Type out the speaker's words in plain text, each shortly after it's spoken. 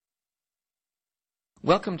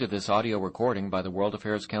Welcome to this audio recording by the World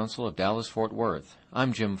Affairs Council of Dallas-Fort Worth.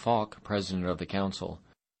 I'm Jim Falk, President of the Council.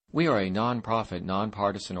 We are a non-profit,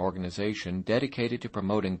 nonpartisan organization dedicated to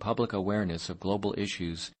promoting public awareness of global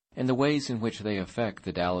issues and the ways in which they affect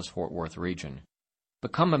the Dallas-Fort Worth region.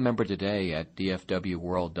 Become a member today at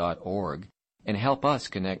dfwworld.org and help us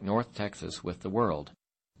connect North Texas with the world.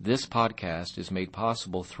 This podcast is made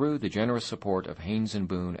possible through the generous support of Haynes &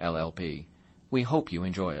 Boone, LLP. We hope you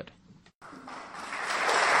enjoy it.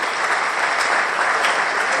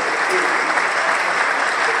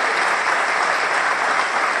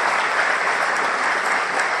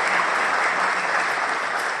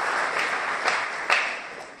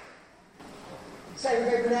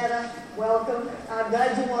 Secretary Panetta, welcome. I'm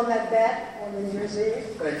glad you won that bet on New Year's Eve.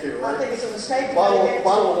 Thank you. I think it's a mistake. A bottle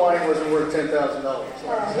of wine wasn't worth $10,000.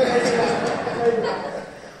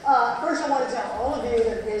 First, I want to tell all of you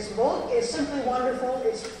that his book is simply wonderful.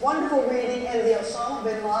 It's wonderful reading, and the Osama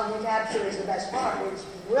bin Laden capture is the best part. It's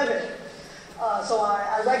riveting. So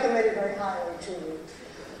I recommend it very highly to you.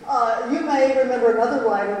 You may remember another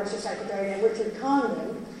writer, Mr. Secretary, named Richard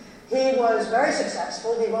Condon. He was very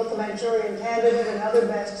successful. He wrote The Manchurian Candidate and other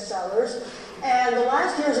bestsellers. And the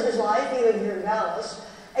last years of his life, he lived here in Dallas,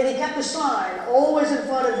 and he kept a sign always in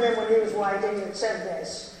front of him when he was writing that said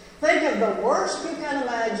this: think of the worst you can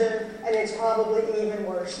imagine, and it's probably even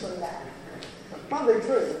worse than that. Probably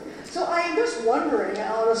true. So I am just wondering,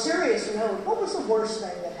 on a serious note, what was the worst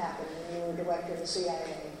thing that happened when you were director of the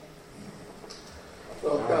CIA?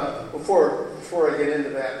 Well, before I get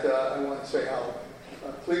into that, I want to say how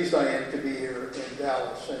pleased I am to be here in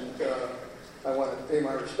Dallas, and I want to pay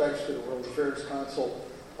my respects to the World Affairs Council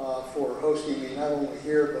for hosting me not only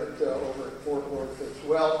here but over at Fort Worth as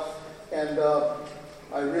well. And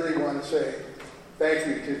I really want to say thank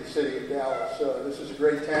you to the city of Dallas. This is a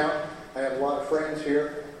great town. I have a lot of friends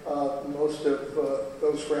here. Most of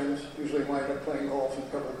those friends usually wind up playing golf in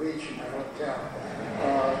Pebble Beach in my hometown.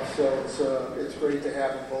 So it's great to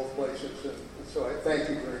have in both places. And so I thank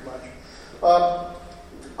you very much.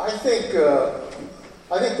 I think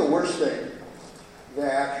the worst thing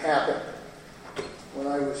that happened when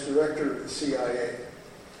I was director of the CIA,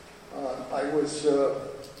 I was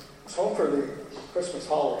home for the Christmas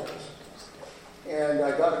holidays, and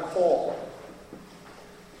I got a call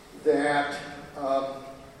that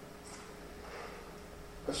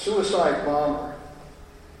a suicide bomber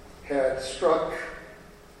had struck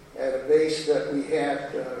at a base that we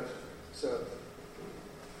had. The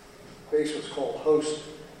base was called Host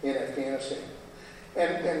in Afghanistan.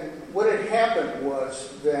 And what had happened was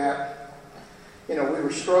that, we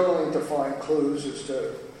were struggling to find clues as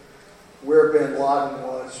to where bin Laden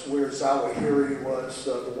was, where Zawahiri was,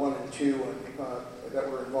 the 1 and 2 that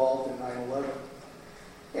were involved in 9/11.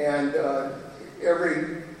 And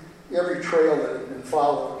every trail that had been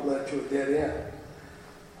followed led to a dead end.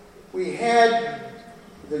 We had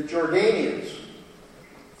the Jordanians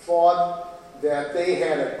thought that they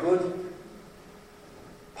had a good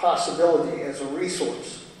possibility as a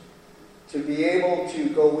resource to be able to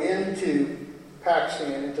go into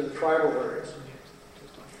Pakistan, into the tribal areas,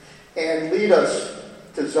 and lead us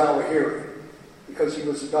to Zawahiri, because he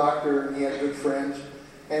was a doctor and he had good friends,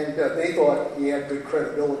 and they thought he had good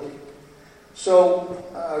credibility. So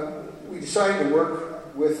we decided to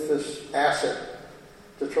work with this asset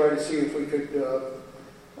to try to see if we could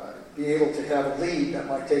be able to have a lead that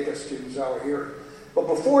might take us to Zawahiri. But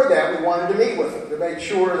before that, we wanted to meet with him to make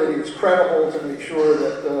sure that he was credible, to make sure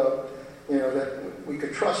that that we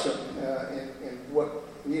could trust him in what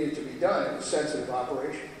needed to be done in a sensitive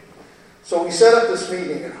operation. So we set up this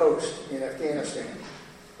meeting at Host in Afghanistan,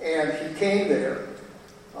 and he came there,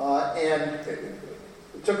 and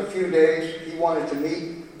it took a few days. He wanted to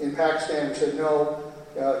meet in Pakistan. We said, no,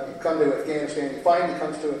 you come to Afghanistan. He finally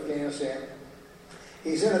comes to Afghanistan.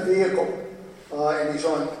 He's in a vehicle, and he's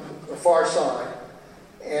on the far side.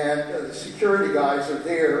 And the security guys are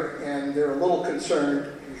there, and they're a little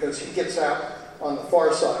concerned because he gets out on the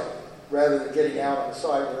far side rather than getting out on the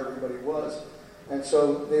side where everybody was. And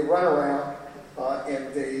so they run around,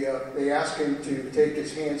 and they ask him to take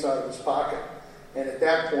his hands out of his pocket. And at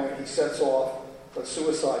that point, he sets off a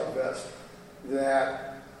suicide vest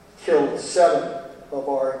that killed 7 of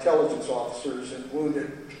our intelligence officers and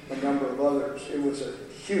wounded a number of others. It was a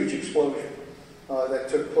huge explosion that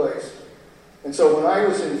took place. And so when I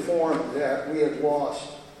was informed that we had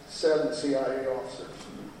lost 7 CIA officers,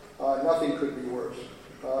 nothing could be worse.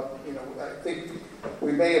 I think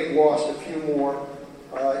we may have lost a few more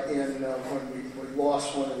when we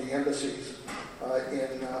lost one of the embassies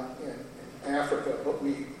in Africa, but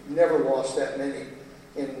we never lost that many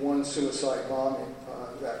in one suicide bombing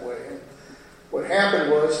that way. And what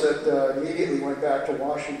happened was that immediately went back to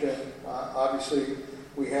Washington. Obviously,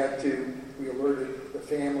 we alerted the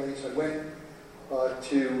families. I went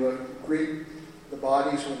to greet the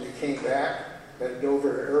bodies when they came back at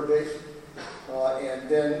Dover Air Base, and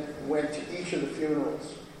then went to each of the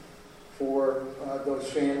funerals for those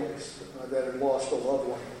families that had lost a loved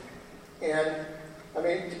one. And, I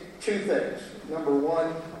mean, two things. Number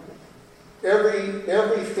one,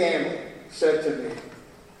 every family said to me,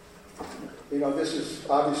 you know, this is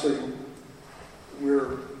obviously,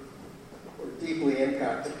 we're deeply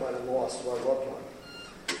impacted by the loss of our loved one.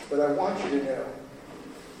 But I want you to know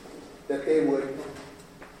that they would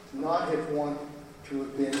not have wanted to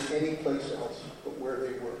have been any place else but where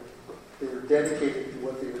they were. They were dedicated to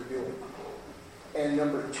what they were doing. And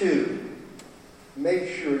number two, make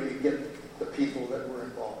sure you get the people that were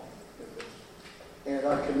involved in this. And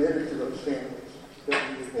I'm committed to those families.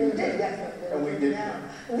 You did, definitely. And we did. Yeah.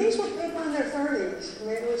 And these were people in their 30s. I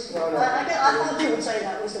mean, it was. No. I thought you would say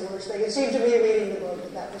that was the worst thing. It seemed to me, reading the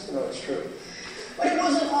book, that was the worst. No, it's true. But it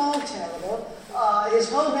wasn't all terrible. His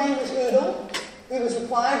code name was Eagle. He was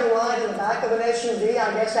required to ride in the back of an SUV.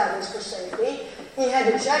 I guess that was for safety. He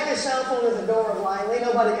had to check his cell phone at the door of Langley.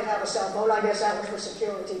 Nobody could have a cell phone. I guess that was for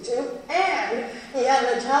security, too. And he had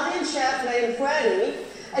an Italian chef named Freddie,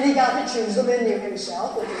 and he got to choose the menu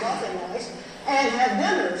himself, which was awfully nice, and have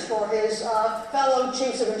dinners for his fellow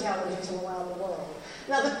chiefs of intelligence from around the world.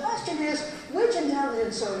 Now, the question is, which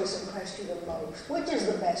intelligence service impressed you the most? Which is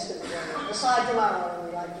the best in the world, aside from our own,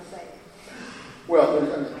 we like to think?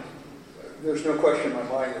 Well, there's no question in my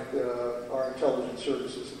mind that our intelligence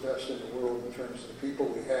service is the best in the world in terms of the people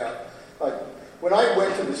we have. When I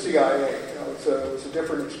went to the CIA, you know, it was a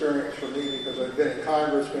different experience for me because I'd been in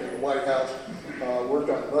Congress, been in the White House, worked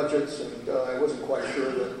on budgets, and I wasn't quite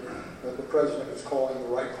sure that the president was calling the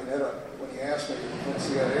right Panetta when he asked me to went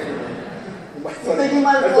CIA. You think you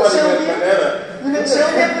might have called Sylvia? You meant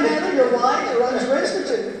Sylvia Panetta, your wife, who runs your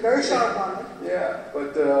institute. Very sharp on it. Yeah,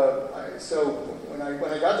 but so when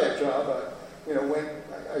I got that job,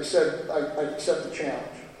 I said I'd accept the challenge,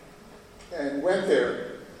 and went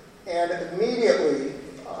there, and immediately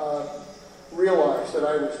realized that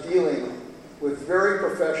I was dealing with very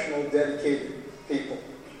professional, dedicated people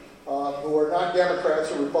who are not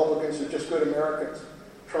Democrats or Republicans, they're just good Americans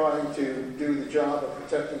trying to do the job of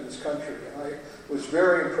protecting this country. And I was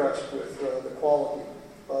very impressed with the quality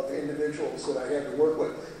of individuals that I had to work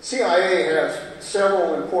with. CIA has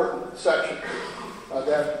several important sections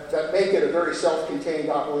that make it a very self-contained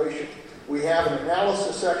operation. We have an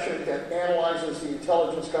analysis section that analyzes the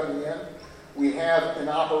intelligence coming in. We have an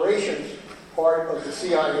operations part of the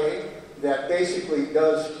CIA that basically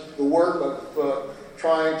does the work of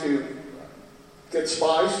trying to get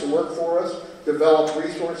spies to work for us, develop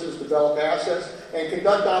resources, develop assets, and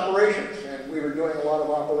conduct operations. And we were doing a lot of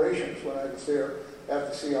operations when I was there at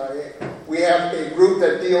the CIA. We have a group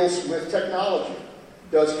that deals with technology,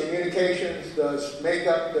 does communications, does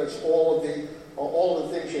makeup, does all of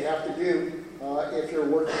the things you have to do if you're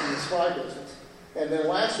working in the spy business. And then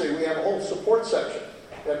lastly, we have a whole support section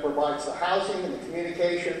that provides the housing and the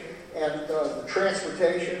communication and the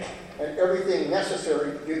transportation and everything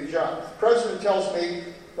necessary to do the job. If the president tells me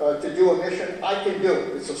to do a mission, I can do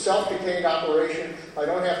it. It's a self-contained operation. I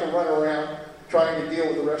don't have to run around trying to deal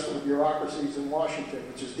with the rest of the bureaucracies in Washington,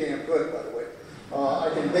 which is damn good, by the way. I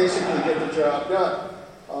can basically get the job done.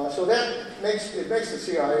 So that makes the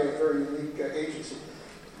CIA a very unique agency.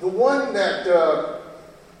 The one that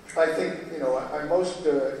I think I'm most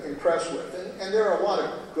impressed with, and there are a lot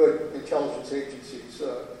of good intelligence agencies,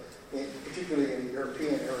 particularly in the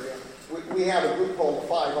European area. We have a group called the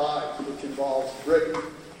Five Eyes, which involves Britain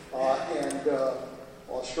and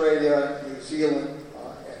Australia, New Zealand,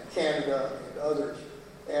 and Canada, and others.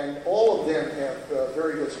 And all of them have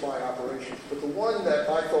very good spy operations. But the one that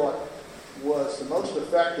I thought was the most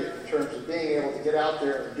effective in terms of being able to get out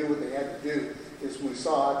there and do what they had to do is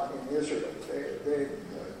Mossad in Israel.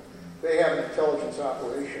 They have an intelligence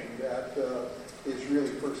operation that is really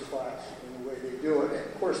first class in the way they do it. And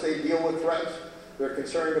of course, they deal with threats. They're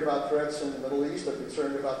concerned about threats in the Middle East. They're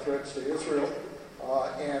concerned about threats to Israel.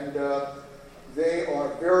 And they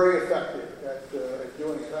are very effective at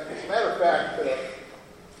doing it. As a matter of fact,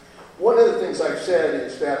 one of the things I've said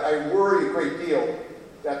is that I worry a great deal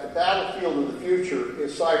that the battlefield of the future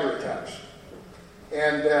is cyber attacks.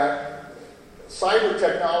 And that cyber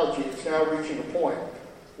technology is now reaching a point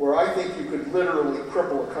where I think you could literally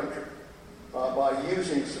cripple a country by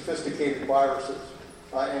using sophisticated viruses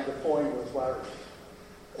and deploying those viruses.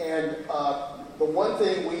 And the one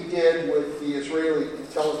thing we did with the Israeli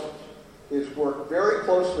intelligence is work very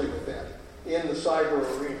closely with them in the cyber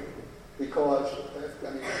arena. because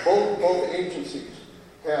both agencies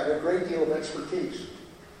had a great deal of expertise.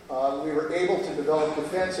 We were able to develop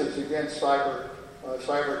defenses against cyber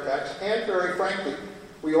attacks, and very frankly,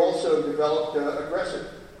 we also developed aggressive.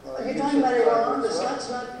 Are you talking about Iran? That's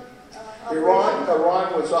not.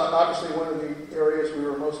 Iran was obviously one of the areas we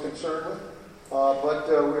were most concerned with, but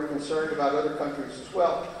we're concerned about other countries as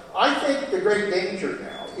well. I think the great danger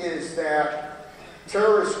now is that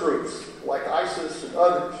terrorist groups like ISIS and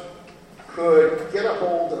others could get a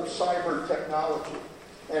hold of cyber technology,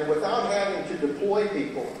 and without having to deploy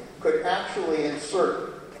people, could actually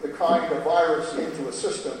insert the kind of virus into a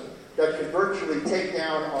system that could virtually take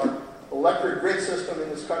down our electric grid system in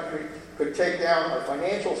this country, could take down our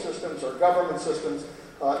financial systems, our government systems.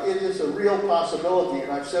 It is a real possibility,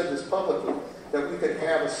 and I've said this publicly, that we could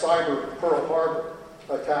have a cyber Pearl Harbor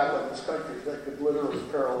attack on this country that could literally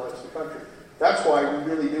paralyze the country. That's why we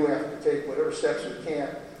really do have to take whatever steps we can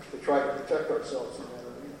to try to protect ourselves in that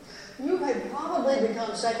arena. You had probably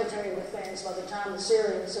become Secretary of Defense by the time the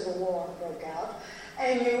Syrian Civil War broke out,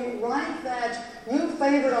 and you write that you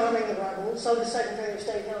favored arming the rebels, so did Secretary of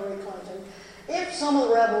State Hillary Clinton. If some of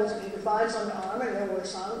the rebels, if you could find some to arm, and there were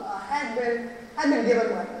some, had been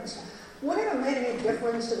given weapons, would it have made any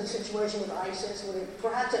difference to the situation with ISIS? Would it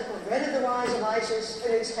perhaps have prevented the rise of ISIS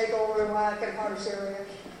and its takeover of Iraq and part of Syria,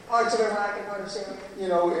 parts of Iraq and part of Syria? You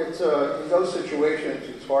know, it's in those situations,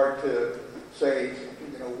 it's hard to say,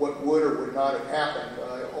 what would or would not have happened.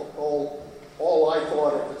 All I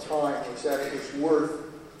thought at the time was that it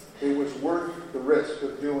was worth the risk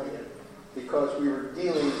of doing it, because we were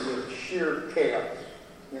dealing with sheer chaos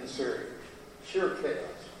in Syria. Sheer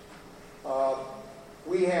chaos.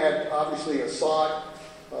 We had, obviously, Assad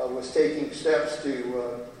was taking steps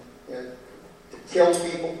to kill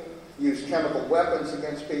people, use chemical weapons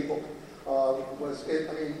against people.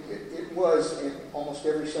 It was, in almost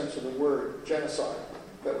every sense of the word, genocide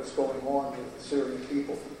that was going on with the Syrian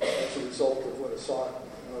people as a result of what Assad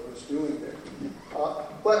was doing there.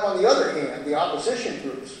 But on the other hand, the opposition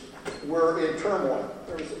groups were in turmoil.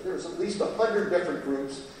 There was at least 100 different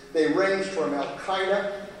groups. They ranged from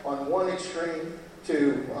Al-Qaeda on one extreme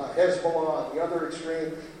to Hezbollah on the other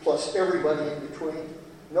extreme, plus everybody in between.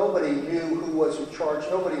 Nobody knew who was in charge.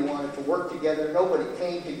 Nobody wanted to work together. Nobody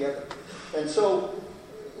came together. And so,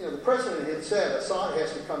 the president had said Assad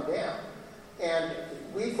has to come down. And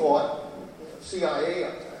we thought,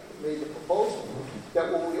 CIA made the proposal,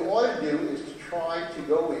 that what we ought to do is to try to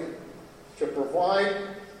go in to provide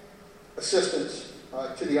assistance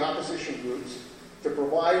to the opposition groups, to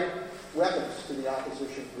provide weapons to the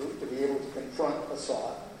opposition group to be able to confront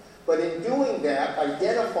Assad. But in doing that,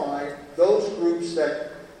 identify those groups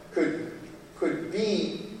that could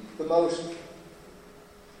be the most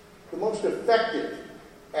effective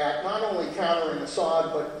at not only countering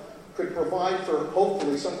Assad, but could provide for,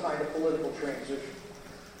 hopefully, some kind of political transition.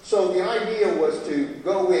 So the idea was to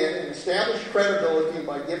go in and establish credibility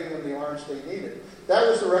by giving them the arms they needed. That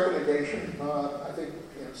was the recommendation. I think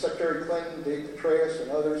Secretary Clinton, Dave Petraeus,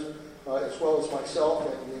 and others, as well as myself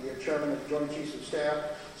and the chairman of the Joint Chiefs of Staff,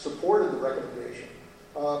 supported the recommendation.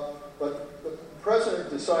 But the president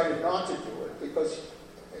decided not to do it because,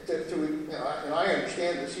 and I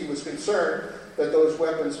understand this, he was concerned that those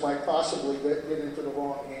weapons might possibly get into the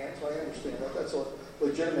wrong hands. I understand that. That's a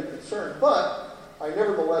legitimate concern. But I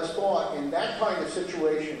nevertheless thought in that kind of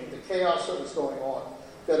situation, with the chaos that was going on,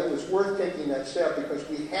 that it was worth taking that step because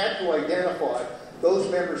we had to identify those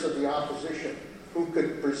members of the opposition who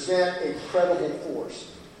could present a credible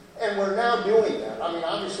force. And we're now doing that. I mean,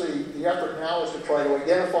 obviously, the effort now is to try to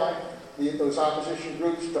identify those opposition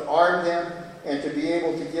groups, to arm them, and to be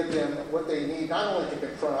able to give them what they need, not only to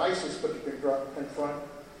confront ISIS, but to confront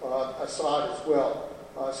Assad as well.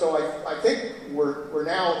 So I think we're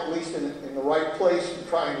now at least in the right place in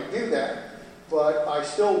trying to do that, but I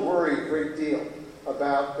still worry a great deal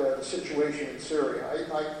about the situation in Syria.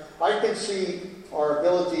 I can see our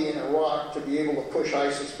ability in Iraq to be able to push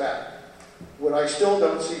ISIS back. What I still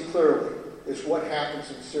don't see clearly is what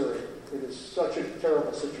happens in Syria. It is such a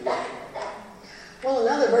terrible situation. Well,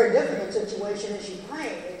 another very difficult situation is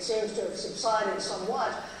Ukraine. It seems to have subsided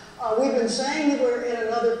somewhat. We've been saying that we're in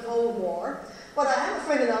another Cold War, but I have a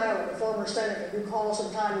friend in Ireland, a former senator, who calls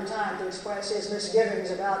from time to time to express his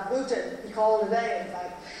misgivings about Putin. He called today, in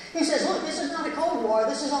fact. He says, look, this is not a Cold War,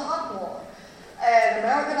 this is a hot war. And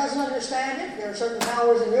America doesn't understand it. There are certain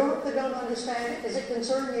powers in Europe that don't understand it. Does it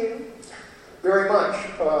concern you? Very much.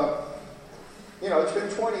 It's been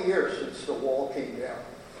 20 years since the wall came down,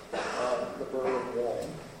 the Berlin Wall.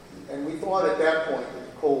 And we thought at that point that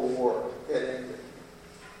the Cold War had ended.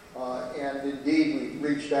 And indeed, we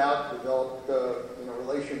reached out, developed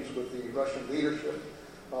relations with the Russian leadership.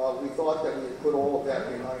 We thought that we had put all of that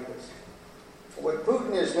behind us. What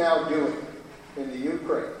Putin is now doing in the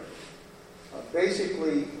Ukraine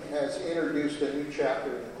basically has introduced a new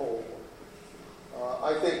chapter in the Cold War.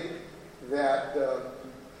 I think that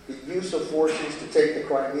the use of forces to take the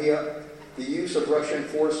Crimea, the use of Russian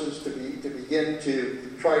forces to begin to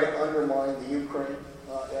try to undermine the Ukraine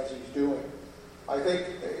as he's doing, I think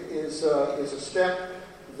is a step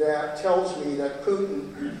that tells me that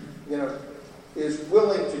Putin, is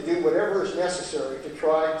willing to do whatever is necessary to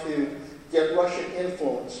try to get Russian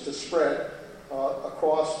influence to spread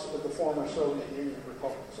across the former Soviet Union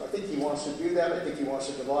republics. I think he wants to do that. I think he wants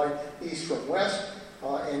to divide East from West,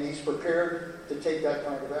 and he's prepared to take that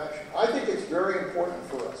kind of action. I think it's very important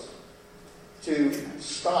for us to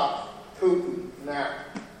stop Putin now,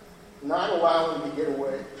 not allow him to get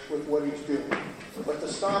away with what he's doing, but to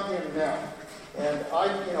stop him now. And how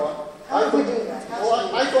do we do that?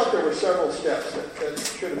 I thought there were several steps that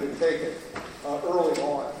should have been taken early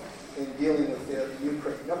on in dealing with the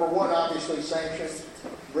Ukraine. Number one, obviously, sanctions,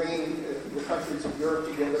 bringing the countries of Europe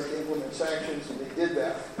together to implement sanctions, and they did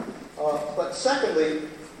that. But secondly,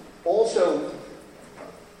 also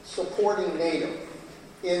supporting NATO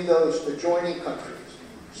in those adjoining countries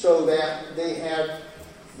so that they have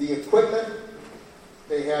the equipment,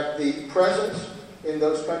 they have the presence in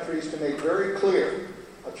those countries to make very clear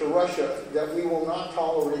to Russia that we will not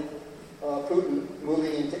tolerate Putin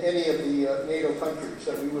moving into any of the NATO countries,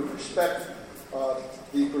 that we would respect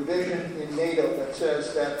the provision in NATO that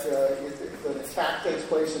says that if an attack takes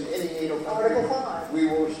place in any NATO country, Article 5. we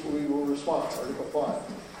will respond, Article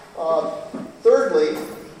 5. Thirdly,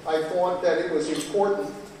 I thought that it was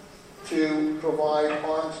important to provide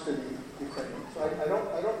arms to the Ukrainians. I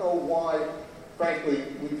don't know why, frankly,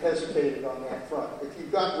 we've hesitated on that front. If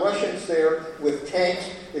you've got Russians there with tanks,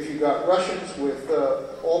 if you've got Russians with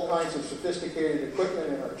all kinds of sophisticated equipment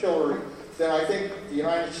and artillery, then I think the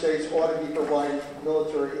United States ought to be providing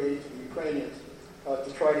military aid to the Ukrainians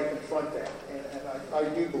to try to confront that. And I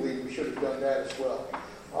do believe we should have done that as well.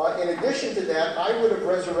 In addition to that, I would have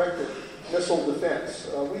resurrected missile defense.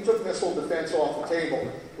 We took missile defense off the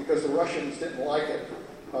table because the Russians didn't like it.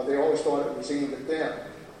 They always thought it was aimed at them.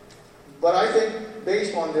 But I think,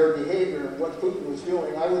 based on their behavior and what Putin was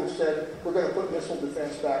doing, I would have said, we're going to put missile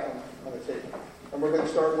defense back on the table. And we're going to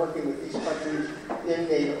start working with these countries in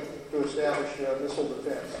NATO to establish missile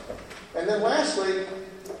defense. And then lastly,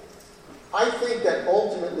 I think that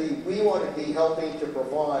ultimately we want to be helping to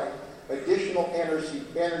provide additional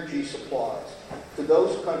energy supplies to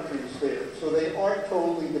those countries there so they aren't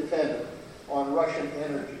totally dependent on Russian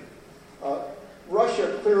energy.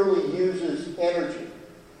 Russia clearly uses energy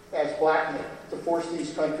as blackmail to force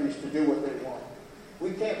these countries to do what they want.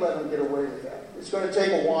 We can't let them get away with that. It's going to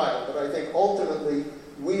take a while, but I think ultimately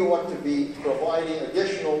we want to be providing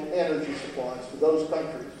additional energy supplies to those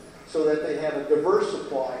countries so that they have a diverse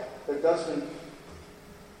supply that doesn't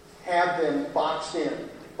have them boxed in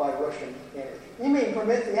by Russian energy. You mean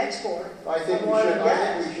permit the export? I think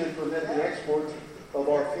we should permit the export of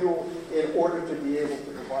our fuel in order to be able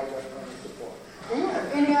to provide that kind of supply. Do you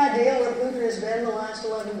have any idea where Putin has been the last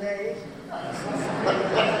 11 days?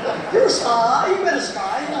 You're a spy. You've been a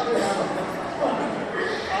spy. You never know.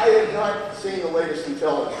 I have not seen the latest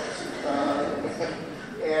intelligence.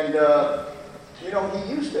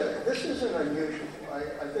 He used to. This isn't unusual.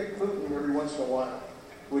 I think Putin, every once in a while,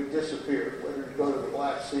 would disappear, whether to go to the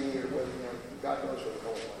Black Sea or whether, God knows where to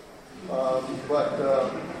go.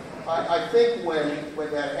 I think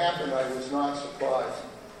when that happened, I was not surprised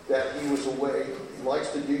that he was away. He likes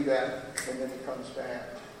to do that, and then he comes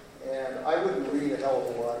back. And I wouldn't read a hell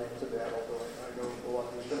of a lot into that, although I know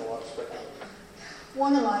there's been a lot of speculation.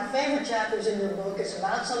 One of my favorite chapters in your book is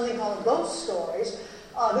about something called Ghost Stories.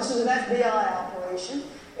 This is an FBI operation.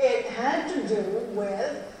 It had to do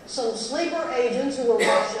with some sleeper agents who were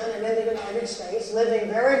Russian and in the United States, living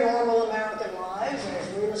very normal American lives as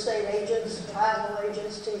real estate agents, travel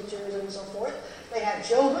agents, teachers, and so forth. They had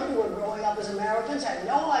children who were growing up as Americans, had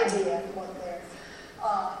no idea what their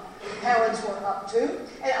parents were up to.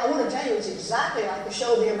 And I want to tell you, it's exactly like the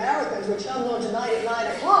show The Americans, which comes on tonight at 9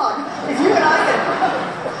 o'clock. If you and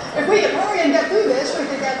I if we could hurry and get through this, we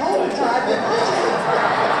could get home in time.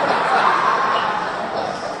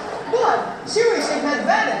 But seriously,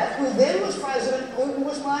 Medvedev, who then was president, Putin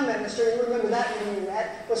was prime minister, you remember that when you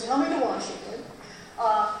met, was coming to Washington,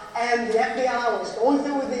 and the FBI was going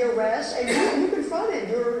through with the arrest, and you confronted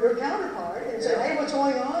your counterpart and said, hey, what's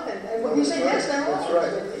going on? And he said, yes, there are. That's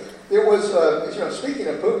right. There was, speaking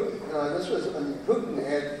of Putin, Putin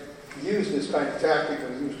had used this kind of tactic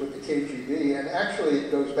when he was with the KGB, and actually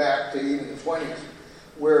it goes back to even the 20s,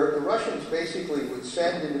 where Russians basically would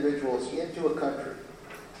send individuals into a country,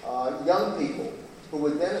 young people, who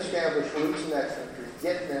would then establish roots in that country,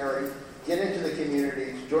 get married, get into the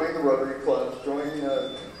communities, join the Rotary clubs, join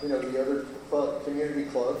the other community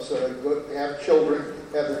clubs, have children,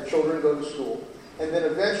 have their children go to school, and then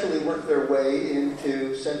eventually work their way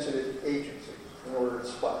into sensitive agencies in order to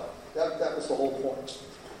spy. That was the whole point.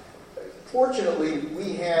 Fortunately,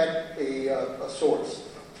 we had a source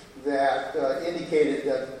that indicated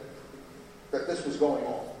that this was going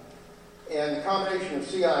on. And the combination of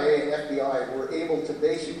CIA and FBI were able to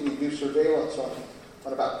basically do surveillance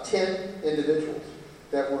on about 10 individuals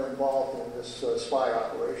that were involved in this spy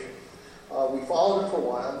operation. We followed them for a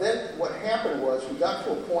while. Then what happened was we got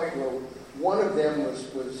to a point where one of them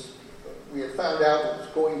we had found out was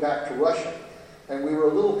going back to Russia. And we were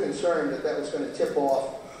a little concerned that was going to tip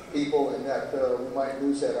off people and that we might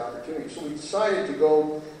lose that opportunity. So we decided to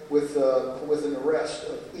go with an arrest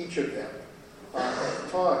of each of them at the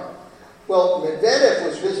time. Well, Medvedev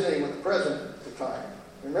was visiting with the president at the time.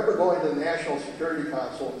 I remember going to the National Security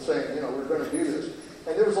Council and saying, we're going to do this.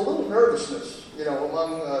 And there was a little nervousness,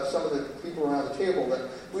 among some of the people around the table that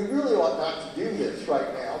we really ought not to do this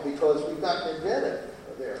right now because we've got Medvedev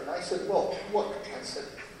there. And I said, well, look,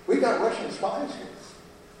 we've got Russian spies here.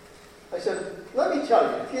 I said, let me tell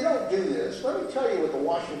you, if you don't do this, let me tell you what the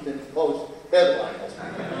Washington Post headline was.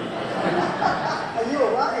 And you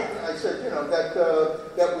were right. I said,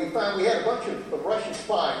 that we found we had a bunch of Russian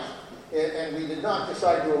spies, and we did not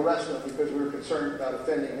decide to arrest them because we were concerned about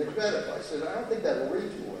offending Medvedev. I said, I don't think that'll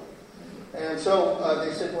read too well. And so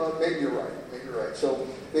they said, well, maybe you're right. Maybe you're right. So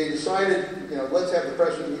they decided, let's have the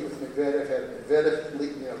president meet with Medvedev, have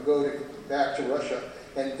Medvedev, go back to Russia,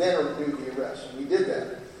 and then do the arrest. And we did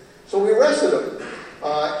that. So we arrested them,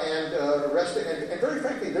 and very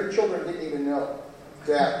frankly, their children didn't even know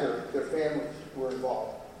that their families were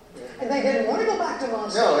involved. And they didn't want to go back to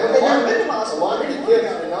Moscow. No, they'd never been to Moscow. A lot of the kids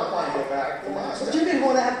did not want to go back to Moscow. But you didn't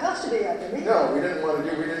want to have custody of them either. No, we didn't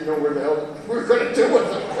know where the hell we were going to do with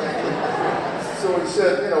them. So he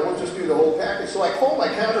said, we'll just do the whole package. So I called my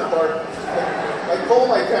counterpart.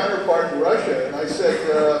 In Russia, and I said,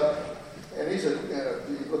 and he said,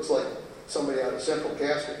 he looks like somebody out of Central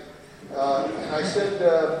Casting. And I said,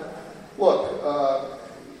 look,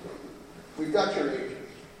 we've got your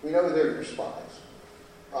agents. We know they're your spies.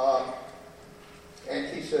 And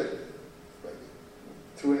he said,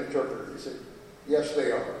 through an interpreter, he said, yes,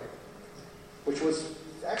 they are. Which was,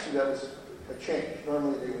 actually, that was a change.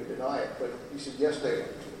 Normally they would deny it, but he said, yes, they are.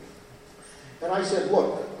 And I said,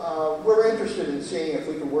 look, we're interested in seeing if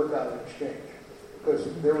we can work out an exchange. Because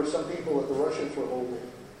there were some people that the Russians were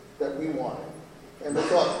holding that we wanted. And we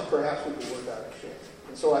thought perhaps we could work out an exchange.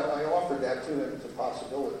 And so I offered that to him as a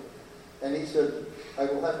possibility. And he said, I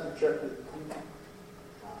will have to check with Putin.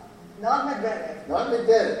 Not Medvedev. Not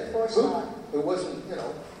Medvedev. Of course Putin. not. It wasn't, he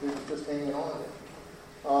was just hanging on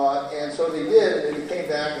there. And so they did, and then he came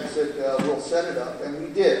back and said, we'll set it up. And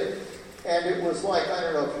we did. And it was like, I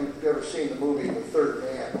don't know if you've ever seen the movie The Third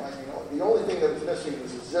Man. The only thing that was missing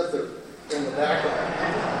was a zither in the background.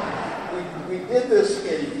 We did this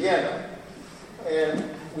in Vienna. And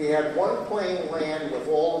we had one plane land with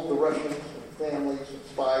all of the Russians and families and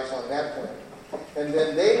spies on that plane. And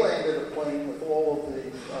then they landed a plane with all of the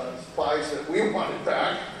spies that we wanted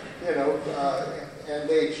back, and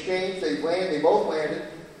they exchanged, they both landed,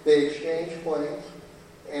 they exchanged planes,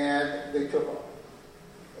 and they took off.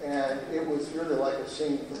 And it was really like a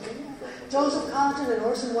scene from Joseph Cotton and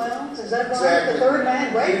Orson Welles, is that right? Exactly. The Third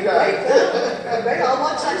Man, great film. Great. I'll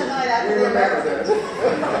watch that tonight after the Americans.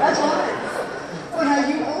 That's right. Well, now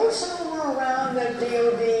you also were around at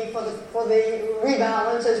DOD for the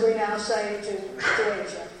rebalance, as we now say, to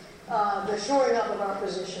Asia, the shoring up of our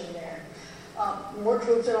position there. More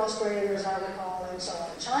troops in Australia, as I recall, and so on.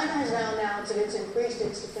 China has now announced that it's increased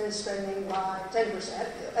its defense spending by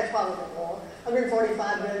 10%. That's probably more.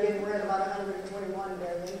 145 billion. We're at about 121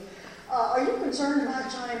 billion. Are you concerned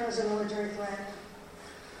about China as a military threat?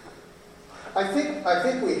 I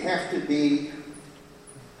think we have to be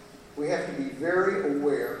very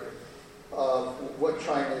aware of what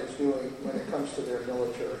China is doing when it comes to their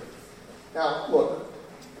military. Now, look,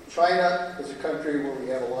 China is a country where we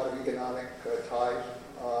have a lot of economic ties,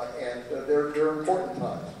 and they're important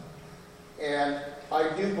ties. And I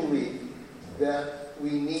do believe that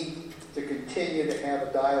we need to continue to have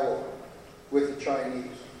a dialogue with the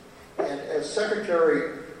Chinese. And as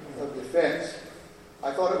Secretary of Defense,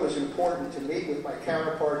 I thought it was important to meet with my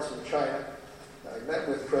counterparts in China. I met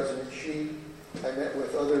with President Xi. I met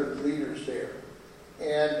with other leaders there,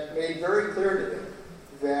 and made very clear to them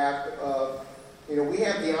that we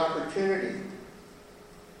have the opportunity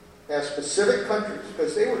as Pacific countries,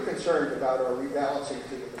 because they were concerned about our rebalancing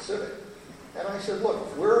to the Pacific. And I said,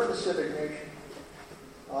 look, we're a Pacific nation,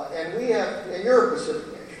 and you're a Pacific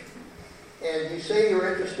nation. And you say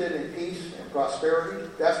you're interested in peace and prosperity.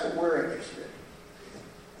 That's what we're interested in.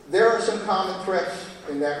 There are some common threats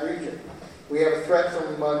in that region. We have a threat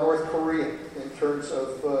from North Korea in terms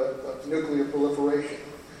of nuclear proliferation.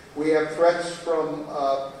 We have threats from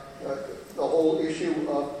the whole issue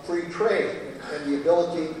of free trade and the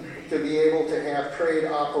ability to be able to have trade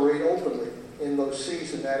operate openly in those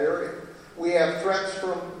seas in that area. We have threats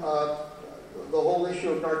from the whole issue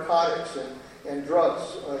of narcotics and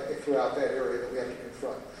drugs throughout that area that we have to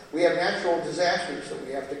confront. We have natural disasters that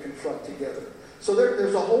we have to confront together. So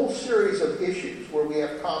there's a whole series of issues where we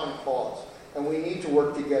have common cause, and we need to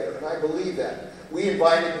work together. And I believe that. We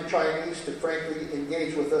invited the Chinese to frankly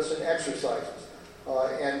engage with us in exercises,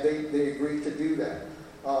 and they agreed to do that.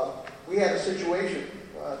 We had a situation,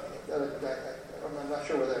 I'm not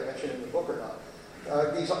sure whether I mentioned in the book or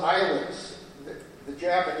not. These islands, the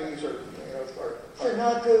Japanese are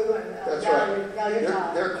Senkaku and that's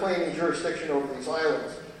right. They're claiming jurisdiction over these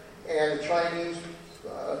islands, and the Chinese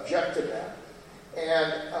object to that.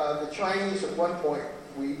 And the Chinese, at one point,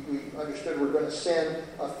 we understood were going to send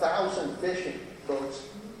 1,000 fishing boats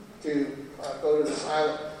to go to this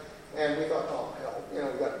island. And we thought, oh, hell,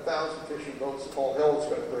 we've got 1,000 fishing boats, all hell is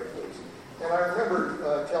going to break loose. And I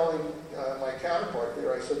remember telling my counterpart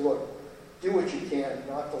there, I said, look, do what you can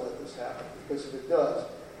not to let this happen, because if it does,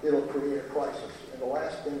 it'll create a crisis. And the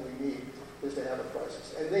last thing we need is to have a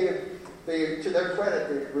crisis. And they to their credit,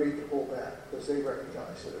 they agreed to pull back because they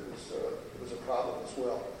recognized that it was a problem as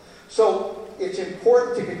well. So it's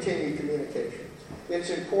important to continue communication. It's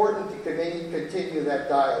important to continue that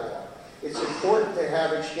dialogue. It's important to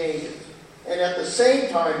have exchanges. And at the same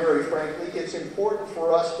time, very frankly, it's important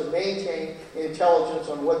for us to maintain intelligence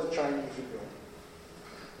on what the Chinese are doing.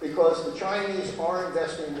 Because the Chinese are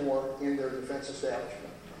investing more in their defense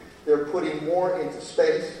establishment. They're putting more into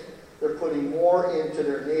space. They're putting more into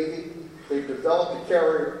their Navy. They've developed a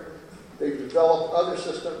carrier. They've developed other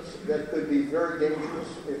systems that could be very dangerous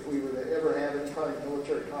if we were to ever have any kind of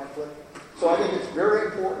military conflict. So I think it's very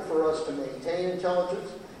important for us to maintain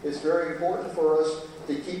intelligence. It's very important for us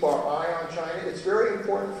to keep our eye on China. It's very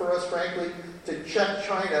important for us, frankly, to check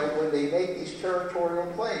China when they make these territorial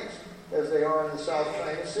claims, as they are in the South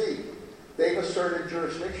China Sea. They've asserted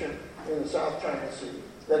jurisdiction in the South China Sea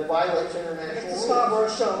that violates international rules. It's the Scarborough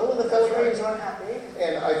Shoal, the Philippines aren't happy.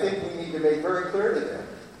 And I think we need to make very clear to them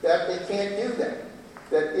that they can't do that.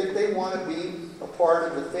 That if they want to be a part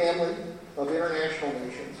of the family of international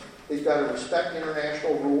nations, they've got to respect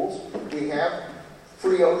international rules. We have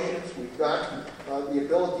free oceans. We've got the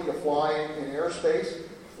ability to fly in airspace.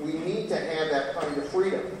 We need to have that kind of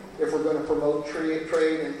freedom if we're going to promote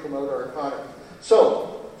trade and promote our economy.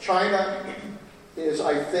 So China is,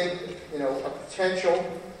 I think, a potential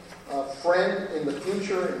friend in the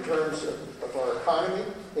future in terms of our economy,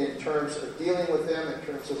 in terms of dealing with them, in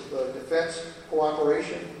terms of defense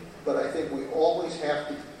cooperation. But I think we always have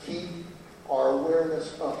to keep our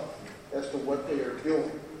awareness up as to what they are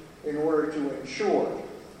doing in order to ensure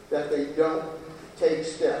that they don't take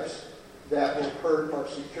steps that will hurt our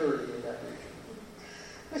security in that region.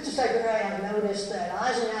 Mr. Secretary, I've noticed that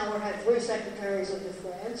Eisenhower had 3 secretaries of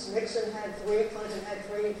defense, Nixon had 3, Clinton had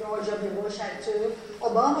 3, George W. Bush had 2,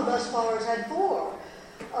 Obama thus far has had 4.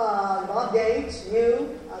 Bob Gates,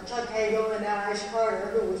 you, Chuck Hagel, and now Ash Carter,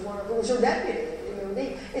 who was your deputy.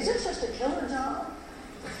 Is this just a killer job?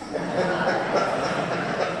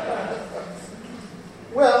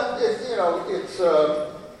 Well,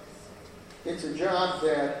 it's a job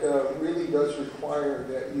that really does require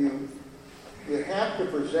that you have to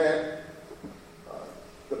present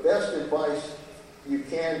the best advice you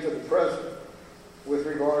can to the president with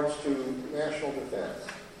regards to national defense.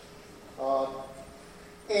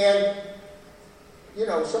 And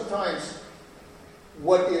sometimes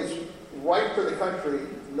what is right for the country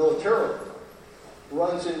militarily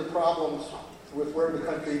runs into problems with where the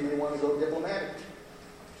country may want to go diplomatically.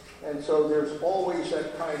 And so there's always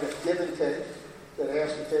that kind of give and take that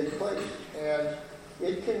has to take place. And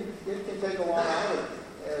it can take a lot out of it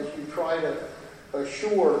as you try to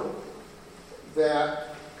assure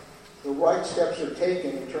that the right steps are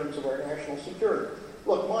taken in terms of our national security.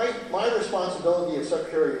 Look, my responsibility as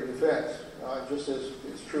Secretary of Defense, just as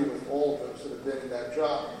it's true with all of those that have been in that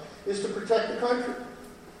job, is to protect the country.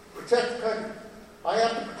 Protect the country. I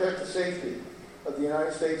have to protect the safety of the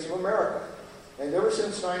United States of America. And ever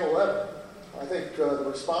since 9/11, I think the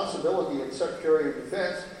responsibility of the Secretary of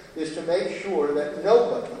Defense is to make sure that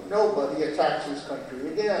nobody attacks this country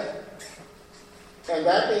again. And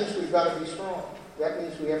that means we've got to be strong. That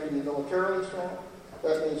means we have to be militarily strong.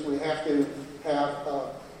 That means we have to have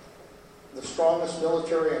the strongest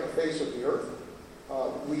military on the face of the earth.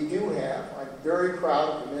 We do have. I'm very proud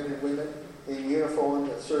of the men and women in uniform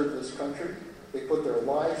that serve this country. They put their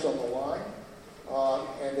lives on the line,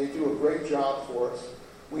 and they do a great job for us.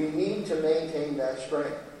 We need to maintain that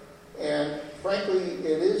strength. And frankly,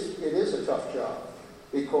 it is a tough job,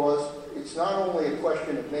 because it's not only a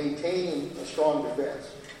question of maintaining a strong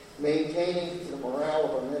defense, maintaining the morale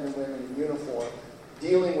of our men and women in uniform,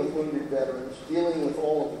 dealing with wounded veterans, dealing with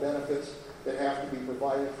all of the benefits that have to be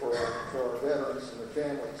provided for our veterans and their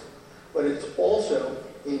families. But it's also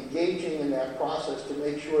engaging in that process to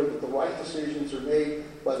make sure that the right decisions are made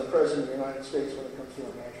by the President of the United States when it comes to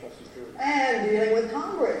our national security. And dealing with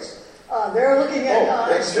Congress. They're looking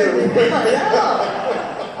at spending.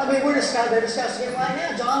 Yeah. I mean, they're discussing it right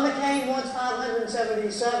now. John McCain wants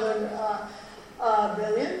 $577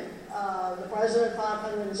 billion. The president,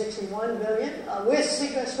 $561 billion. With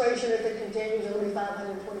sequestration, if it continues, it'll be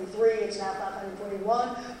 $523. It's now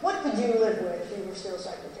 $521. What could you live with if you were still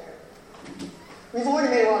secretary? We've already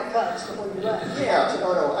made a lot of cuts before you left. Yeah,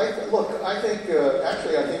 no. I think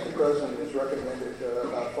the president has recommended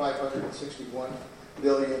about $561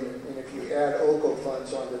 billion, and if you add OCO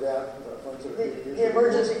funds onto that, funds that the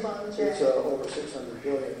emergency funds, it's over $600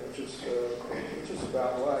 billion, which is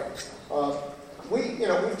about right.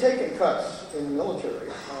 We've taken cuts in the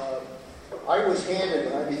military. I was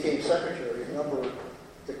handed, when I became secretary, a number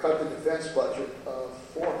to cut the defense budget of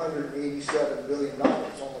 $487 billion,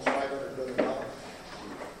 almost $500 billion.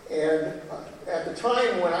 And at the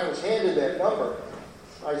time when I was handed that number,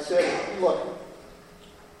 I said, look,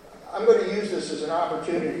 I'm going to use this as an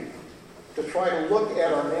opportunity to try to look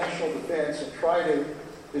at our national defense and try to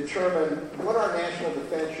determine what our national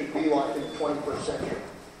defense should be like in the 21st century.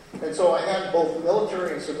 And so I had both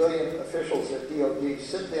military and civilian officials at DOD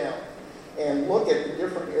sit down and look at the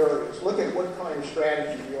different areas, look at what kind of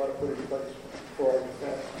strategy we ought to put in place for our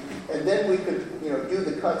defense. And then we could, do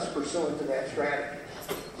the cuts pursuant to that strategy.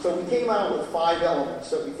 So we came out with 5 elements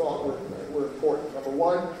that we thought were important. Number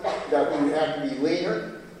one, that we would have to be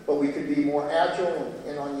leaner, but we could be more agile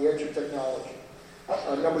and on the edge of technology.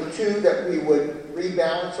 Number two, that we would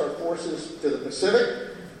rebalance our forces to the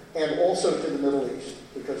Pacific and also to the Middle East,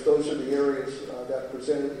 because those are the areas that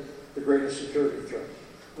presented the greatest security threat.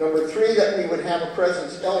 Number three, that we would have a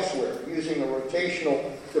presence elsewhere using a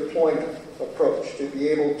rotational deployment approach to be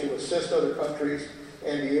able to assist other countries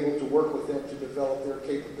and be able to work with them to develop their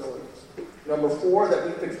capabilities. Number four, that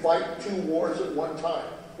we could fight 2 wars at one time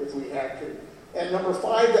if we had to. And number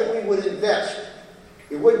 5, that we would invest.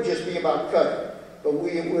 It wouldn't just be about cutting, but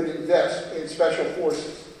we would invest in special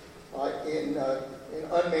forces, in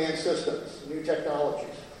unmanned systems, new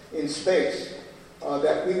technologies, in space,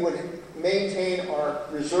 that we would maintain our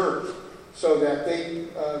reserves so that they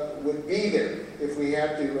would be there if we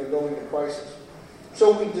had to go into crisis.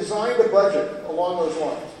 So we designed a budget along those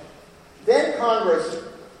lines. Then Congress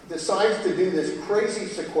decides to do this crazy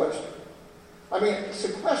sequester. I mean,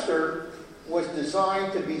 sequester was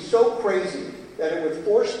designed to be so crazy that it would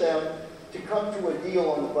force them to come to a deal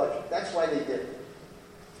on the budget. That's why they did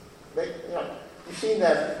it. You've seen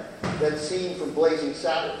that scene from Blazing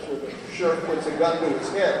Saddles where the sheriff puts a gun to his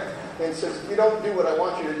head and says, if you don't do what I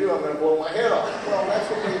want you to do, I'm going to blow my head off. Well, that's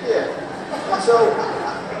what they did. And so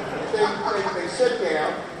they sit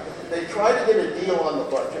down, they try to get a deal on the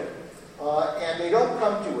budget, and they don't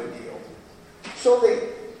come to a deal. So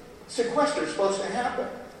sequester is supposed to happen.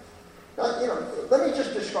 Now, let me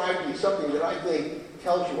just describe to you something that I think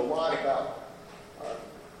tells you a lot about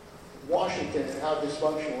Washington and how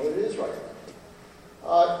dysfunctional it is right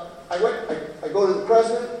now. I go to the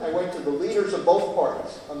president, I went to the leaders of both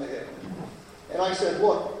parties on the Hill, and I said,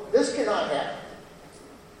 look, this cannot happen.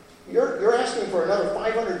 You're asking for another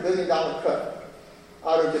 $500 billion cut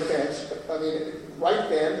out of defense, right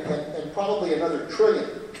then, and probably another $1 trillion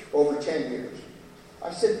over 10 years.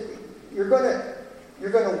 I said, you're going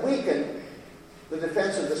to weaken the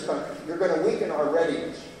defense of this country. You're going to weaken our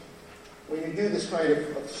readiness when you do this kind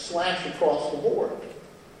of slash across the board.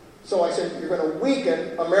 So I said, you're going to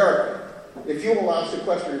weaken America if you allow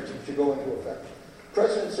sequester to go into effect. The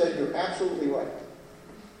president said, you're absolutely right.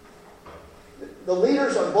 The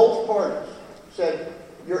leaders on both parties said,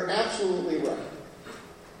 you're absolutely right.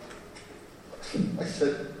 I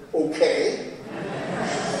said, okay.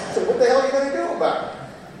 So what the hell are you going to do about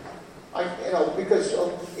it? Because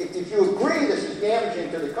if you agree this is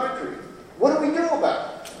damaging to the country, what do we do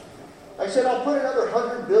about it? I said, I'll put another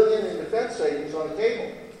 $100 billion in defense savings on the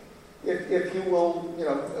table if you will,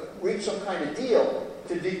 reach some kind of deal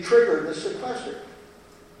to de-trigger the sequester.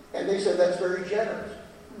 And they said, that's very generous.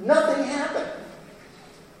 Nothing happened.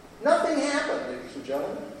 Nothing happened, ladies and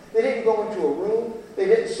gentlemen. They didn't go into a room. They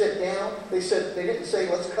didn't sit down. They didn't say,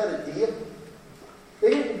 let's cut a deal.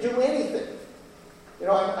 They didn't do anything. You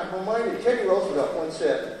know, I'm reminded, Teddy Roosevelt once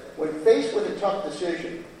said, when faced with a tough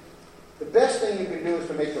decision, the best thing you can do is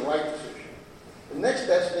to make the right decision. The next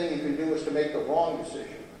best thing you can do is to make the wrong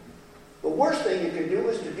decision. The worst thing you can do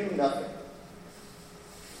is to do nothing.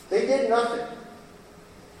 They did nothing.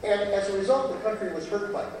 And as a result, the country was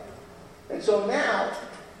hurt by it. And so now,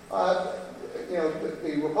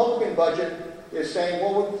 the Republican budget is saying,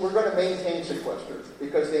 well, we're going to maintain sequesters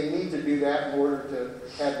because they need to do that in order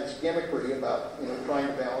to have this gimmickry about, trying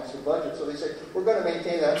to balance the budget. So they say, we're going to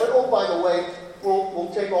maintain that. But, oh, by the way,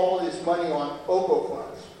 we'll take all of this money on OCO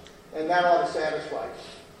funds, and that ought to satisfy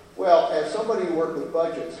us. Well, as somebody who worked with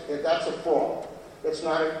budgets, that's a fraud. That's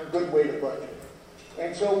not a good way to budget.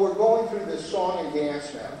 And so we're going through this song and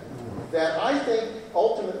dance now that I think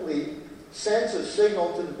ultimately sends a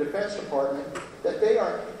signal to the Defense Department that they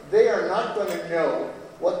are not going to know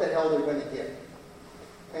what the hell they're going to get.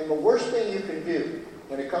 And the worst thing you can do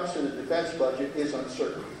when it comes to the defense budget is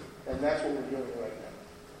uncertainty. And that's what we're doing right now.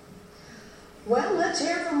 Well, let's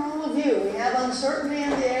hear from all of you. We have uncertainty in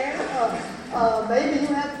the air. Maybe you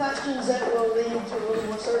have questions that will lead to a little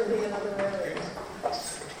more certainty in other areas.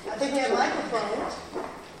 I think we have microphones.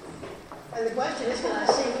 And the question is, can I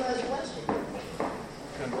see who has a question?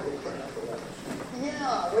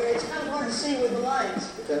 Yeah, it's kind of hard to see with the lights.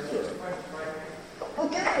 That's right.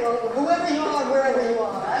 Okay, well, whoever you are, wherever you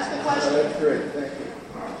are, ask the question. That's great. Thank you.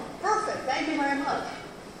 Perfect. Thank you very much.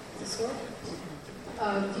 This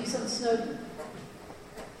one? Views on Snowden.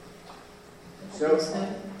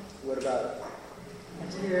 Snowden? What about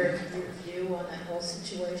it? To hear your view on that whole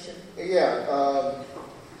situation. Yeah.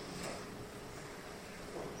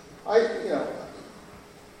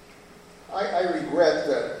 I regret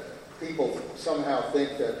that people somehow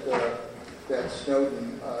think that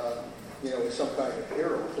Snowden, is some kind of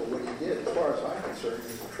hero for what he did. As far as I'm concerned,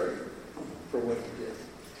 he's a traitor for what he did.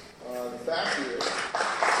 The fact is,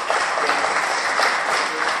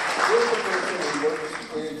 here's a person who works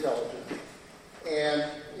in intelligence, and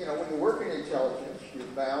when you work in intelligence,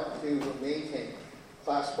 you're bound to maintain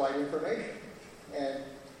classified information. And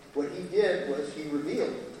what he did was he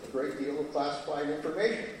revealed a great deal of classified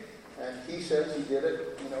information. And he says he did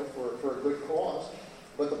it, for a good cause.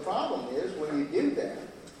 But the problem is, when you do that,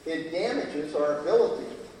 it damages our ability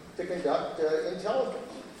to conduct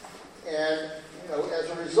intelligence. And, as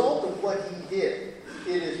a result of what he did,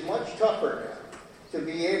 it is much tougher now to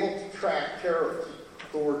be able to track terrorists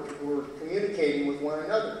who are communicating with one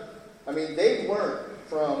another. I mean, they've learned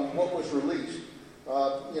from what was released,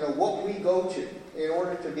 what we go to in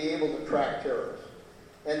order to be able to track terrorists.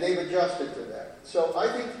 And they've adjusted to that. So I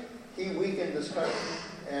think he weakened this country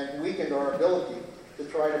and weakened our ability to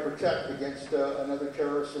try to protect against another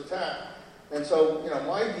terrorist attack. And so,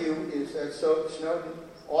 my view is that Snowden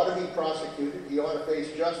ought to be prosecuted. He ought to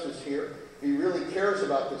face justice here. If he really cares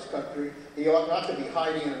about this country, he ought not to be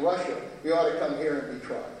hiding in Russia. He ought to come here and be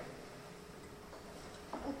tried.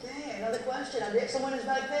 Okay, another question. Someone is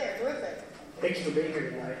back there. Terrific. Thank you for being here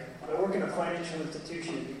tonight. I work in a financial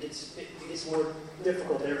institution. It gets more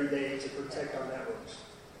difficult every day to protect our networks.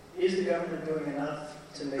 Is the government doing enough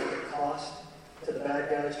to make it cost to the bad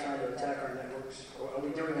guys trying to attack our networks? Or are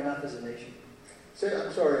we doing enough as a nation?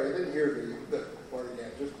 I'm sorry, I didn't hear the part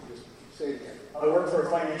again. Just say it again. I work for a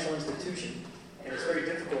financial institution, and it's very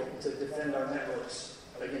difficult to defend our networks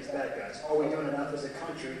against bad guys. Are we doing enough as a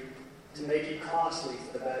country to make it costly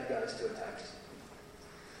for the bad guys to attack us?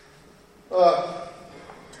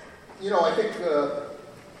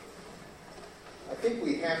 I think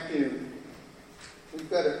we have to. We've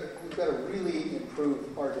got to really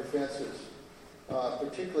improve our defenses,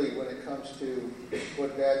 particularly when it comes to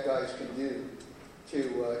what bad guys can do to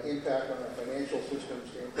impact on our financial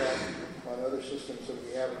systems, to impact on other systems that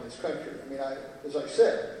we have in this country. I mean, as I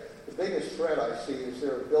said, the biggest threat I see is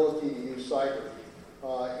their ability to use cyber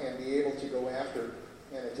and be able to go after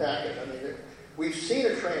and attack it. I mean, we've seen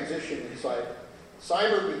a transition in cyber.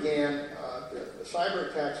 The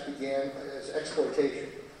cyber attacks began as exploitation,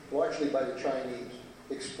 largely by the Chinese,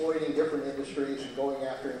 exploiting different industries and going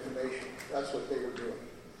after information. That's what they were doing.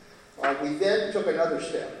 We then took another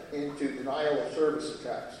step into denial of service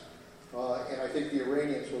attacks. And I think the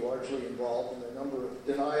Iranians were largely involved in a number of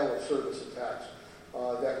denial of service attacks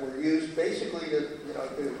that were used basically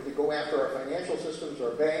to go after our financial systems,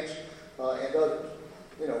 our banks, and others.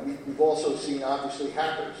 We've also seen, obviously,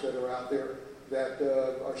 hackers that are out there that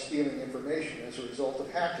are stealing information as a result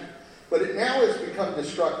of hacking. But it now has become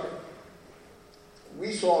destructive.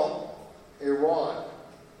 we saw Iran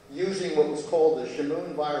using what was called the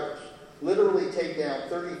Shamoon virus, literally take down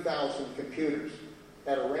 30,000 computers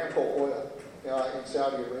at Aramco Oil in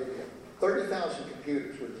Saudi Arabia. 30,000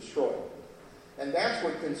 computers were destroyed. And that's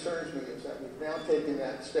what concerns me, is that we've now taken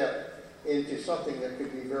that step into something that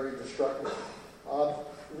could be very destructive.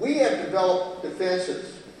 We have developed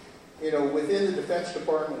defenses, within the Defense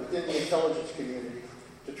Department, within the intelligence community,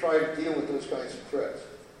 to try to deal with those kinds of threats.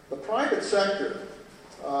 The private sector,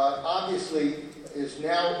 obviously, is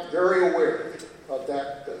now very aware of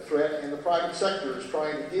that threat, and the private sector is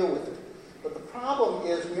trying to deal with it. But the problem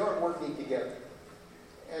is we aren't working together.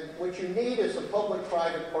 And what you need is a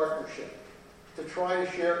public-private partnership to try to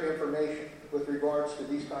share information with regards to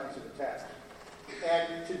these kinds of attacks.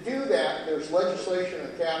 And to do that, there's legislation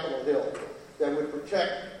on Capitol Hill that would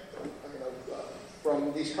protect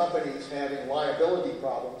from these companies having liability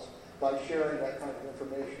problems by sharing that kind of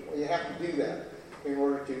information. Well, you have to do that in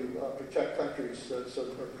order to protect countries,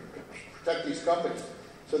 protect these companies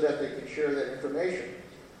so that they can share that information.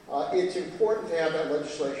 It's important to have that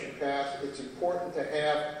legislation passed. It's important to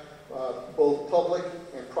have both public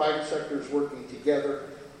and private sectors working together.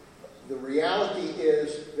 The reality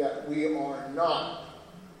is that we are not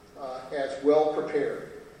as well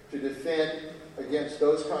prepared to defend against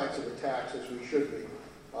those kinds of attacks as we should be.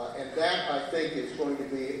 And that, I think, is going to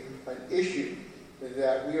be an issue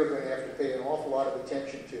that we are going to have to pay an awful lot of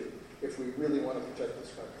attention to if we really want to protect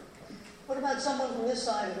this country. What about someone from this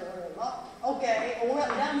side of the room? Oh, okay. Well, we're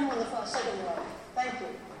down here on the second row. Thank you.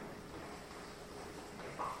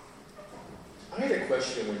 I had a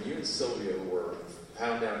question. When you and Sylvia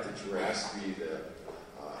found out that you were asked to be the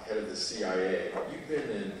head of the CIA, you've been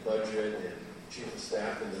in budget and chief of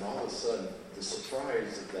staff, and then all of a sudden, the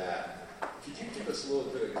surprise of that. Could you give us a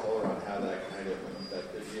little bit of color on how that kind of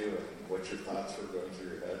affected you and what your thoughts were going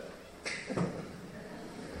through your head?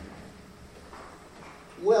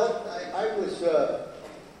 Well, I was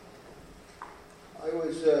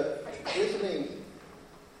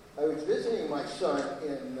visiting my son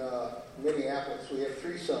in Minneapolis. We have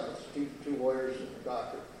three sons, two lawyers and a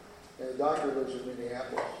doctor. And the doctor lives in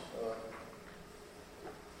Minneapolis,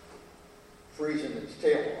 freezing its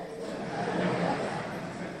tail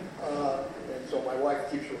off. And so my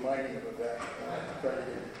wife keeps reminding him of that, trying to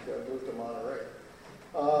get moved to Monterey.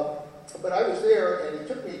 But I was there, and he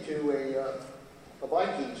took me to a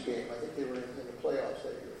Vikings game. I think they were in the playoffs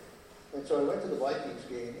that year. And so I went to the Vikings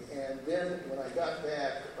game, and then when I got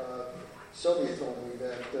back, Sylvia told me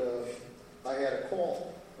that I had a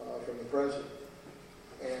call from the president.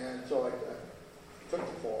 And so I took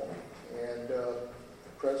the call, and the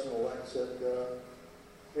president-elect said,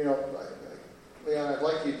 Leon, I'd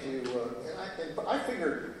like you to, and I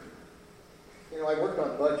figured, I worked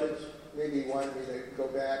on budgets. Maybe he wanted me to go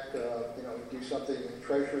back, do something in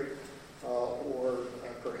Treasury, or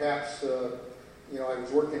perhaps, I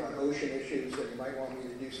was working on ocean issues, and he might want me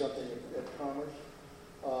to do something at Commerce.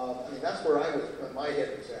 That's where my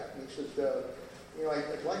head was at. And he said,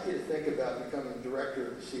 I'd like you to think about becoming director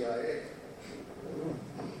of the CIA.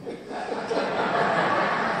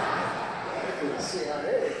 The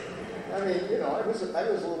CIA. I was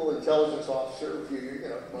a little intelligence officer a few years,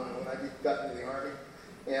 when I got into the Army,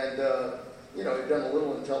 and had done a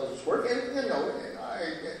little intelligence work. And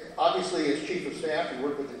I obviously, as chief of staff, you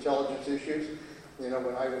work with intelligence issues. When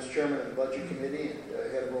I was chairman of the budget committee and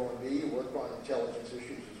head of O&B, worked on intelligence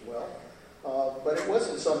issues as well. But it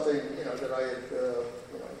wasn't something that I had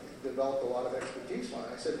developed a lot of expertise on.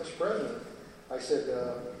 I said, Mr. President,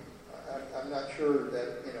 I'm not sure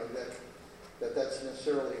that that's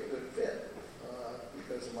necessarily a good fit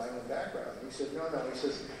because of my own background. And he said, no.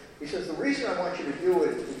 He says the reason I want you to do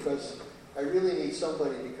it is because I really need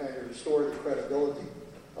somebody to kind of restore the credibility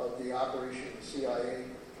of the operation of the CIA,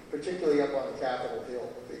 particularly up on Capitol Hill,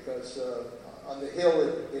 because on the Hill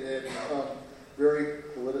it had become very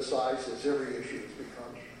politicized, as every issue has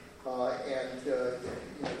become, and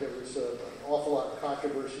there was an awful lot of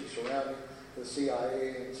controversy surrounding the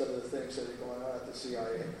CIA and some of the things that are going on at the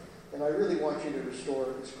CIA. And I really want you to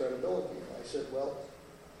restore its credibility. And I said, well,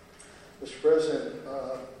 Mr. President,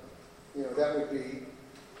 that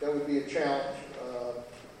would be a challenge.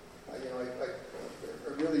 I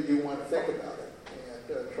really do want to think about it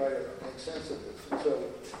and try to make sense of this. And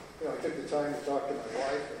so, I took the time to talk to my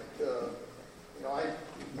wife, and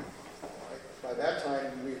by that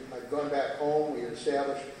time I'd gone back home. We had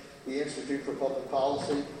established the Institute for Public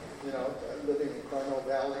Policy. Living in Carmel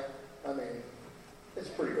Valley. It's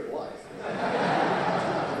a pretty good life.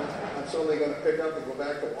 I'm suddenly going to pick up and go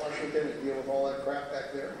back to Washington and deal with all that crap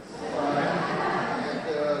back there.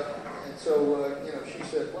 And so, she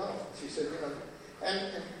said,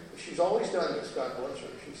 And she's always done this, God bless her.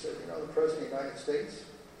 She said, the President of the United States,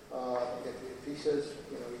 if he says,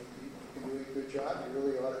 you can do a good job, you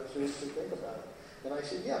really ought to seriously think about it. And I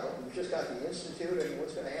said, yeah, but we've just got the Institute, and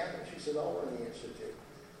what's going to happen? She said, I'll run the Institute.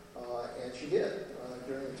 And she did.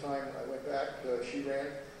 During the time I went back, she ran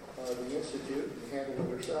the Institute and handled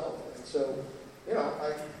it herself. And so,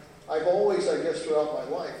 I've always, I guess, throughout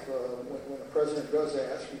my life, when a president does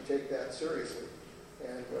ask, you take that seriously.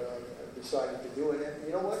 And I've decided to do it. And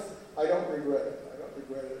you know what? I don't regret it. I don't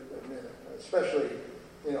regret it a minute. Especially,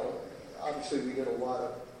 obviously we did a lot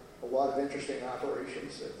of interesting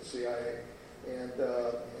operations at the CIA. And,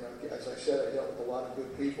 as I said, I dealt with a lot of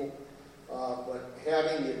good people. But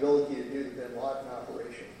having the ability to do the Bin Laden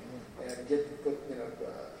operation and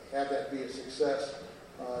have that be a success,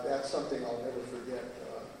 that's something I'll never forget.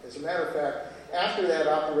 As a matter of fact, after that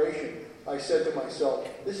operation, I said to myself,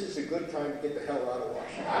 this is a good time to get the hell out of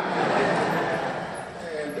Washington.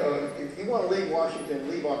 And if you want to leave Washington,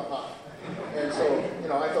 leave on high. And so,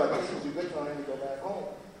 I thought this is a good time to go back home.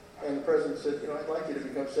 And the president said, I'd like you to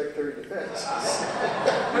become Secretary of Defense.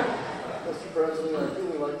 Mr. President, I'd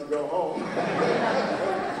really like to go home.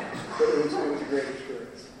 But it was a great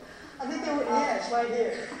experience. I think there were, yes, right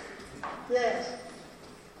here. Yes.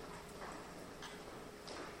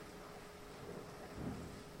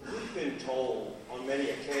 We've been told on many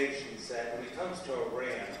occasions that when it comes to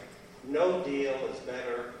Iran, no deal is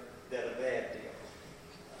better than a bad deal.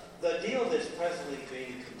 The deal that's presently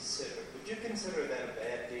being considered, would you consider that a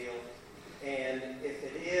bad deal? And if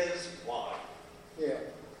it is, why? Yeah.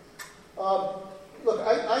 Look,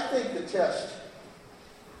 I think the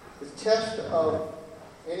test of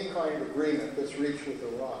any kind of agreement that's reached with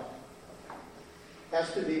Iran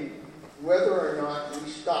has to be whether or not we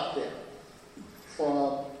stop them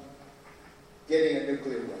from getting a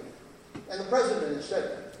nuclear weapon. And the president has said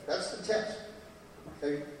that. That's the test.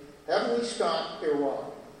 Okay? Have we stopped Iran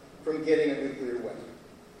from getting a nuclear weapon?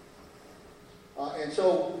 And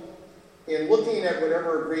so, in looking at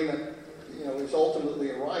whatever agreement is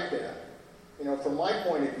ultimately arrived at, from my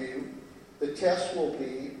point of view, the test will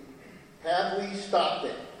be: have we stopped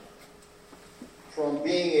them from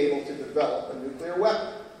being able to develop a nuclear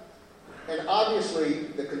weapon? And obviously,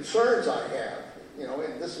 the concerns I have,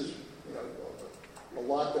 and this is a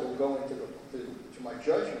lot that will go into to my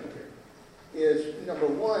judgment here, is number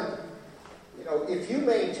one, if you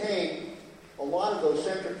maintain a lot of those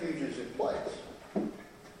centrifuges in place,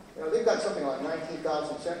 they've got something like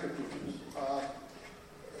 19,000 centrifuges.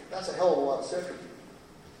 That's a hell of a lot of centrifuges.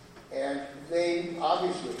 And they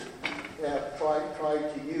obviously have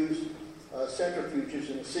tried to use centrifuges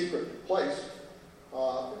in a secret place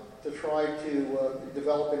to try to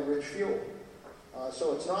develop enriched fuel.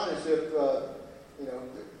 So it's not as if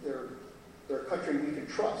they're a country we can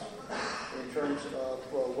trust in terms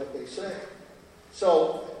of what they say.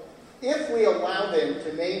 So if we allow them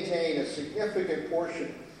to maintain a significant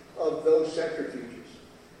portion of those centrifuges,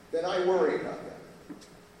 then I worry about that.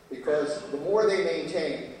 Because the more they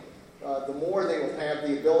maintain, the more they will have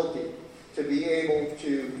the ability to be able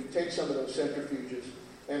to take some of those centrifuges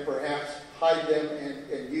and perhaps hide them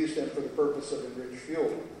and use them for the purpose of enriched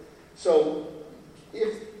fuel. So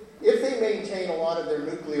if they maintain a lot of their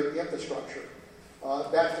nuclear infrastructure,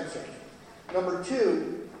 that concerns me. Number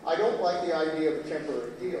two, I don't like the idea of a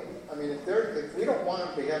temporary deal. I mean, if we don't want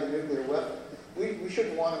them to have a nuclear weapon, we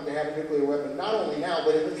shouldn't want them to have a nuclear weapon not only now,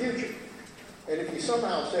 but in the future. And if you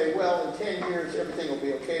somehow say, well, in 10 years, everything will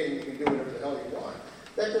be okay and you can do whatever the hell you want,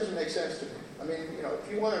 that doesn't make sense to me. I mean,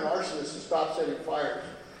 if you want an arsonist to stop setting fires,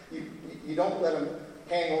 you don't let them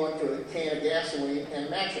hang on to a can of gasoline and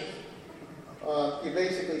matches. You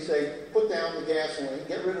basically say, put down the gasoline,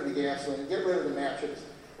 get rid of the gasoline, get rid of the matches,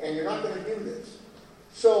 and you're not going to do this.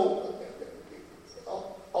 So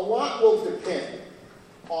a lot will depend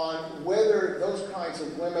on whether those kinds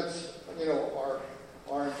of limits,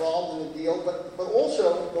 are involved in the deal, but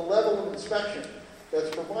also the level of inspection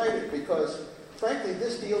that's provided, because frankly,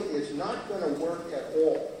 this deal is not going to work at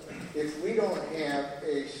all if we don't have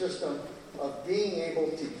a system of being able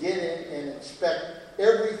to get in and inspect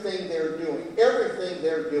everything they're doing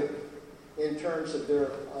in terms of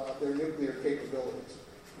their nuclear capabilities.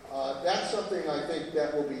 That's something I think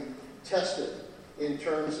that will be tested in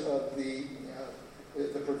terms of the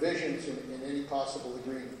provisions in any possible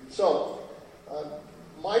agreement. So,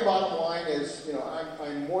 my bottom line is,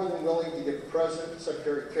 I'm more than willing to give the President,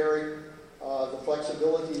 Secretary Kerry, the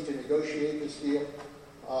flexibility to negotiate this deal.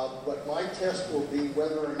 But my test will be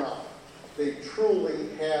whether or not they truly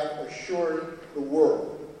have assured the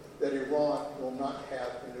world that Iran will not have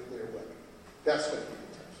a nuclear weapon. That's going to be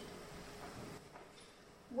the test.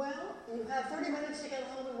 Well, you have 30 minutes to get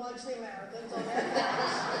home and watch the Americans on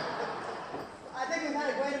Netflix. I think we've had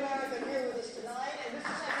a great American here with us tonight, and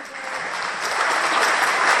Mr. Secretary.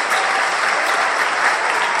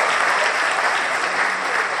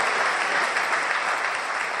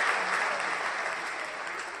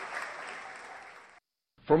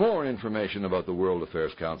 For more information about the World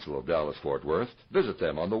Affairs Council of Dallas-Fort Worth, visit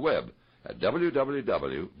them on the web at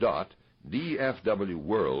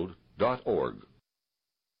www.dfwworld.org.